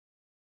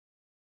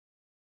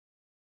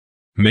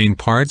Main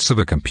parts of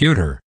a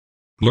computer.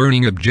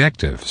 Learning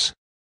objectives.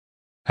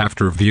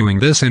 After viewing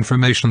this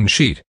information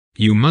sheet,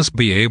 you must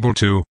be able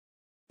to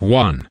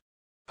 1.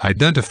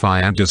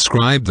 Identify and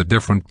describe the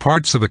different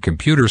parts of a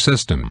computer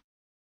system.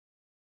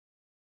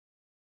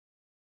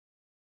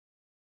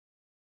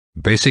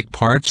 Basic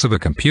parts of a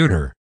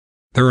computer.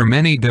 There are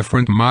many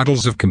different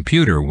models of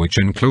computer, which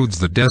includes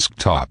the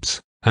desktops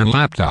and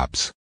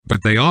laptops,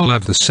 but they all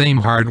have the same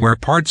hardware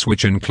parts,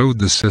 which include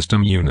the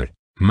system unit,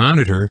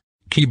 monitor,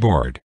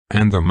 keyboard,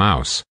 and the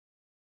mouse.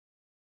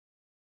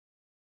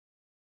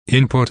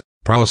 Input,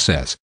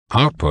 process,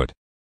 output.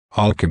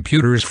 All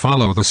computers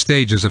follow the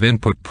stages of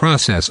input,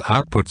 process,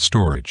 output,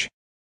 storage.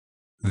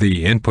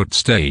 The input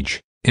stage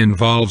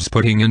involves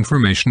putting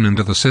information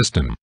into the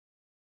system.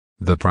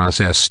 The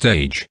process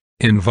stage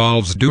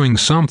involves doing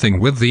something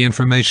with the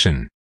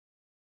information.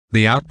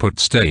 The output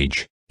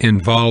stage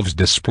involves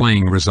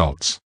displaying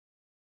results.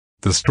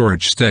 The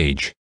storage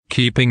stage,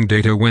 keeping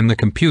data when the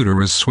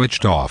computer is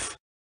switched off.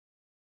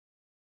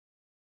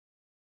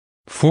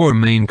 4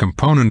 main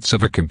components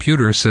of a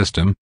computer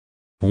system.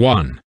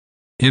 1.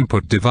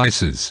 Input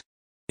devices.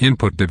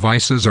 Input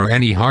devices are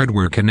any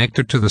hardware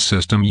connected to the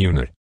system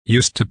unit,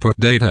 used to put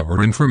data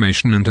or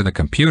information into the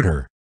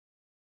computer.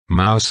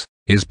 Mouse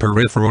is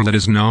peripheral that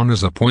is known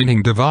as a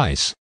pointing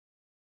device.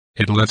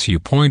 It lets you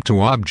point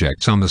to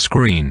objects on the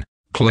screen,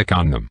 click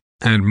on them,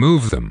 and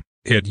move them.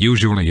 It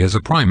usually is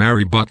a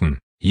primary button,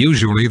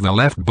 usually the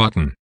left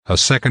button, a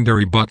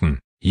secondary button,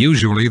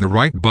 usually the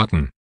right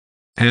button,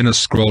 and a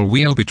scroll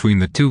wheel between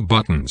the two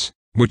buttons,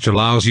 which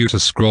allows you to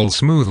scroll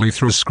smoothly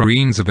through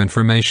screens of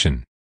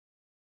information.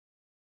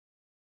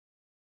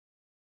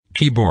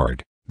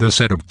 Keyboard, the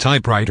set of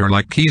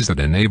typewriter-like keys that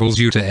enables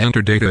you to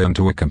enter data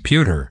into a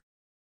computer.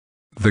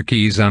 The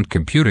keys on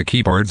computer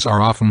keyboards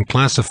are often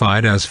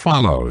classified as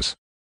follows: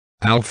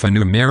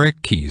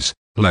 alphanumeric keys,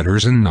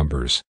 letters and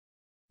numbers;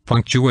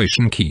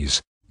 punctuation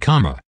keys,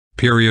 comma,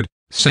 period,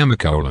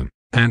 semicolon,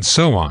 and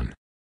so on;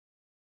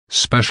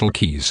 special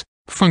keys,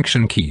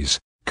 function keys,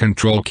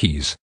 control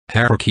keys,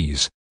 arrow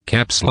keys,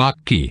 caps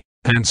lock key,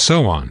 and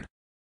so on.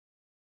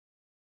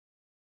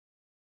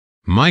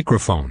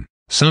 Microphone,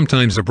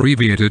 sometimes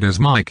abbreviated as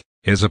mic,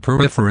 is a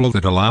peripheral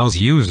that allows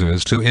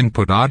users to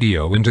input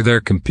audio into their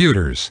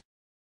computers.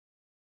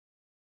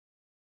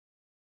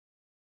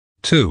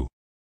 2.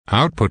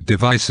 Output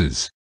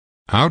devices.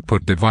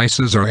 Output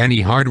devices are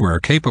any hardware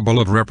capable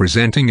of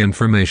representing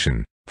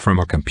information from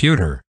a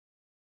computer.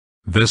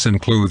 This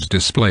includes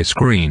display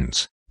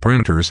screens,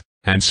 printers,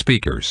 and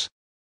speakers.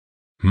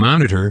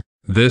 Monitor.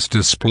 This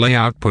display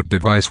output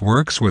device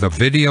works with a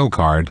video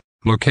card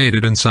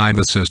located inside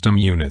the system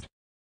unit.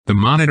 The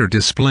monitor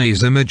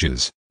displays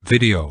images,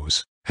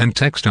 videos, and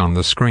text on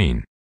the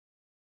screen.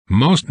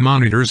 Most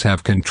monitors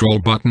have control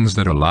buttons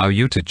that allow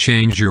you to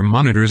change your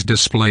monitor's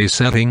display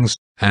settings,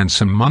 and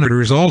some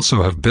monitors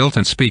also have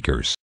built-in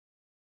speakers.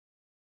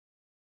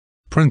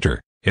 Printer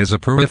is a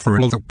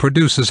peripheral that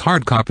produces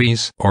hard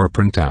copies or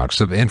printouts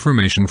of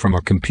information from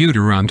a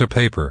computer onto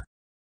paper.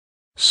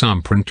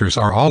 Some printers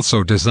are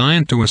also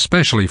designed to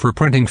especially for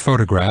printing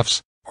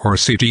photographs or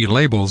CD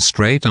labels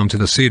straight onto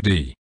the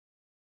CD.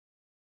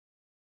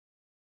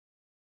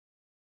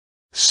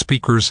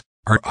 Speakers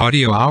are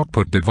audio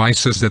output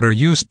devices that are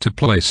used to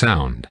play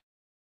sound.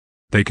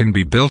 They can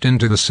be built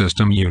into the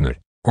system unit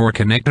or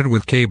connected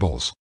with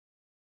cables.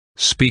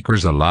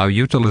 Speakers allow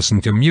you to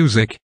listen to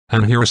music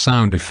and hear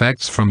sound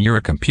effects from your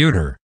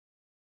computer.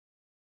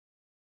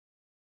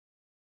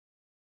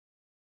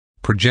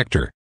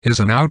 Projector is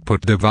an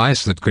output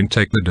device that can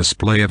take the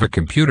display of a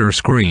computer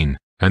screen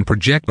and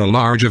project a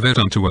large of it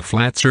onto a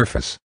flat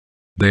surface.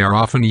 They are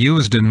often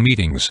used in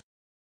meetings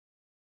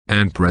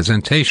and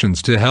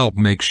presentations to help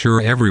make sure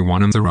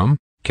everyone in the room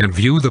can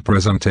view the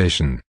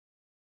presentation.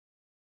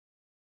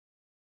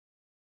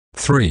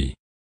 3.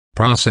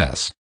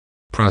 Process.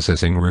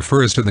 Processing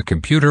refers to the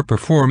computer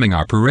performing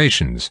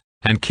operations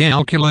and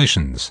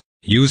calculations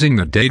using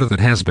the data that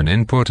has been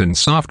input in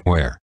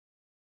software.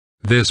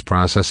 This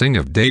processing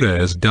of data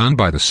is done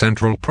by the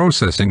Central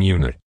Processing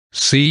Unit,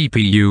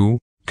 CPU,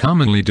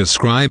 commonly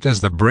described as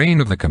the brain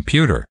of the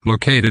computer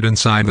located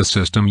inside the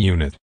system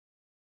unit.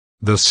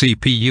 The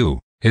CPU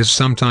is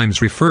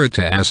sometimes referred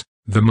to as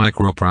the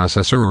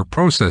microprocessor or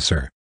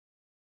processor.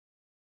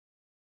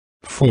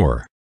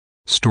 4.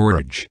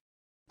 Storage.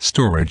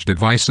 Storage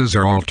devices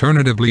are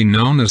alternatively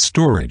known as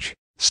storage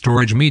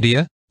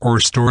media, or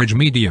storage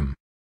medium.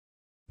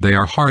 They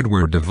are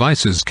hardware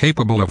devices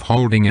capable of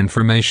holding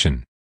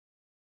information.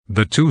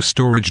 The two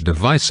storage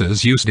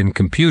devices used in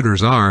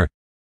computers are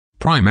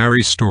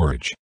primary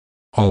storage,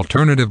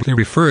 alternatively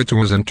referred to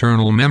as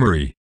internal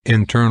memory,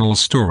 internal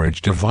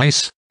storage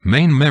device,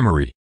 main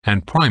memory,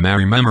 and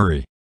primary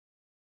memory.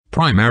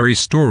 Primary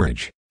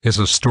storage is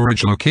a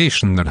storage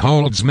location that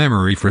holds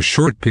memory for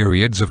short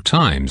periods of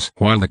times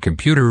while the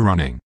computer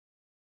running.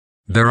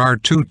 There are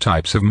two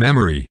types of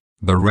memory,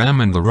 the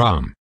RAM and the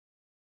ROM.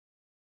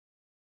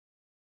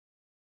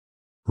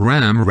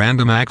 RAM,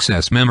 random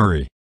access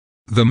memory.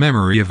 The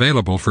memory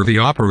available for the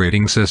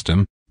operating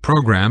system,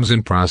 programs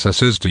and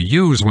processes to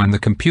use when the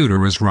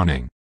computer is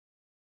running.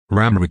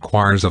 RAM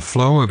requires a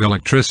flow of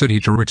electricity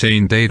to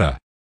retain data.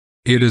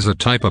 It is a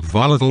type of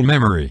volatile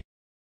memory.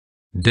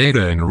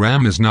 Data in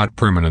RAM is not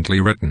permanently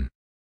written.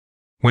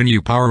 When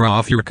you power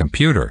off your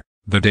computer,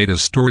 the data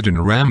stored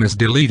in RAM is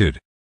deleted.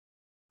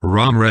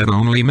 ROM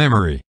read-only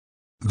memory.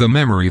 The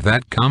memory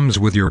that comes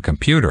with your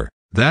computer,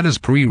 that is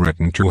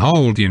pre-written to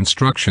hold the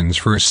instructions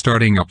for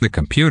starting up the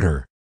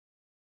computer.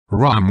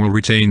 ROM will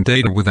retain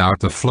data without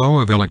the flow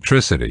of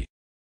electricity.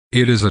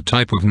 It is a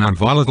type of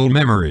non-volatile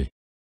memory.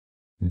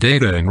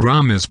 Data in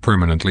ROM is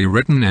permanently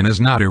written and is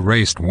not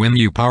erased when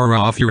you power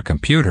off your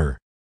computer.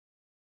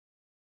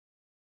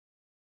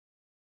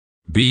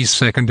 B.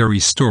 Secondary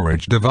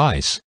storage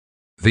device.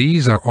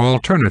 These are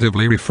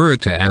alternatively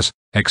referred to as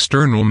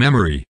external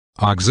memory,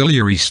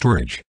 auxiliary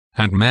storage,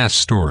 and mass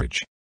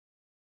storage.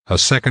 A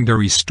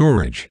secondary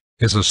storage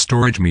is a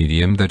storage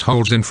medium that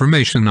holds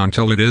information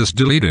until it is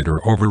deleted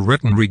or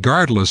overwritten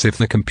regardless if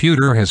the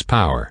computer has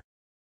power.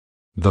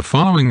 The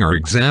following are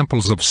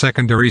examples of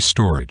secondary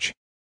storage.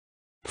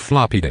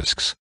 Floppy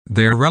disks.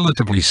 They are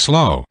relatively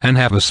slow and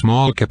have a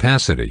small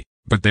capacity,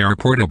 but they are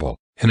portable,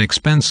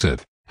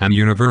 inexpensive, and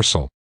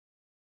universal.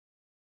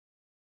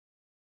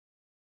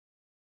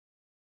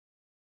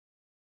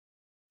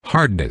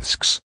 Hard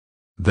disks.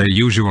 They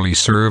usually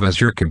serve as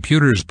your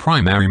computer's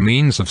primary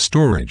means of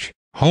storage,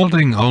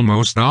 holding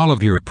almost all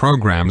of your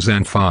programs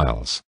and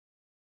files.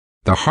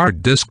 The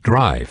hard disk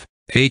drive,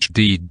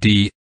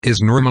 HDD, is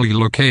normally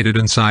located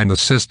inside the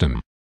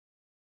system.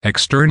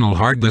 External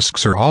hard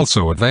disks are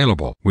also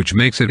available, which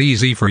makes it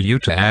easy for you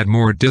to add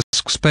more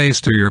disk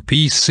space to your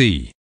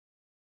PC.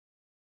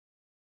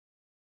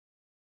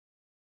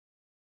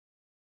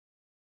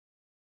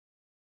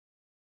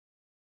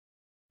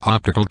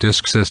 Optical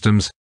disk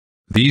systems.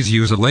 These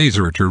use a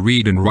laser to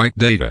read and write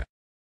data.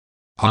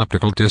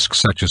 Optical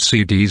disks such as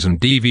CDs and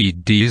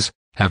DVDs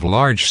have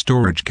large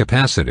storage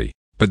capacity,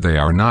 but they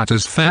are not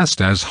as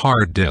fast as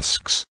hard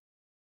disks.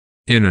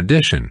 In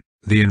addition,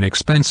 the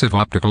inexpensive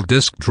optical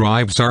disk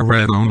drives are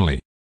read-only.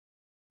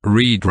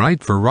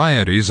 Read-write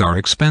varieties are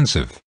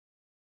expensive.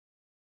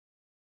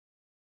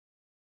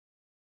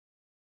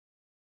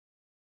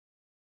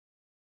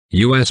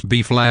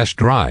 USB flash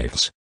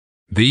drives.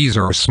 These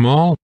are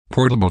small,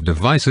 portable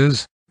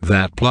devices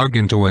that plug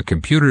into a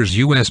computer's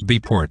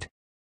USB port.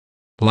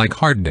 Like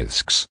hard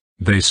disks,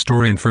 they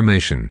store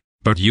information,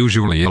 but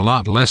usually a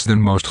lot less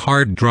than most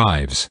hard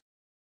drives.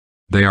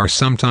 They are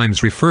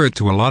sometimes referred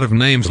to a lot of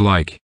names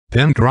like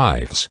pen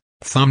drives,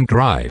 thumb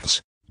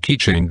drives,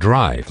 keychain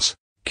drives,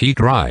 key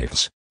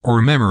drives,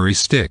 or memory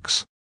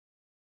sticks.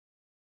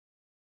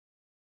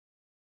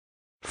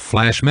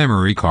 Flash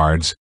memory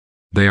cards.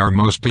 They are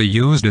mostly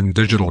used in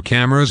digital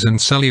cameras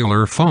and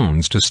cellular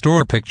phones to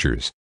store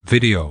pictures,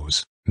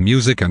 videos,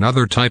 music and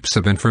other types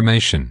of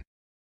information.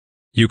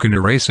 You can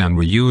erase and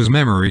reuse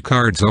memory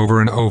cards over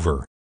and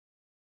over.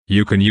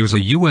 You can use a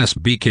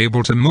USB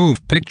cable to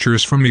move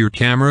pictures from your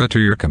camera to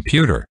your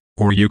computer,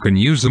 or you can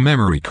use a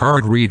memory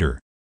card reader.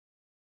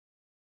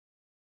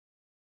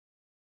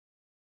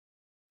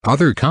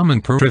 Other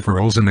common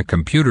peripherals in a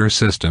computer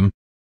system.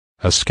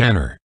 A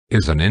scanner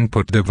is an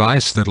input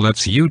device that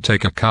lets you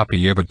take a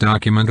copy of a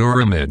document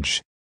or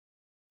image.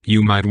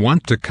 You might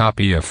want to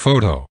copy a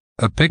photo,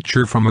 a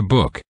picture from a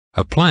book,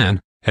 a plan,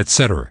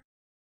 etc.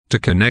 To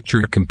connect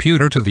your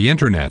computer to the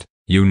internet,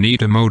 you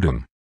need a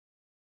modem.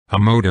 A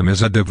modem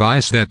is a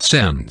device that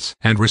sends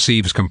and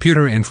receives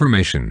computer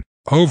information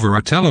over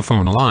a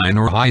telephone line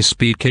or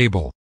high-speed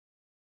cable.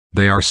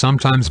 They are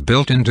sometimes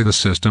built into the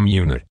system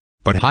unit,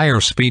 but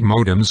higher-speed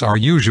modems are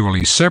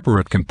usually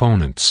separate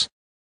components.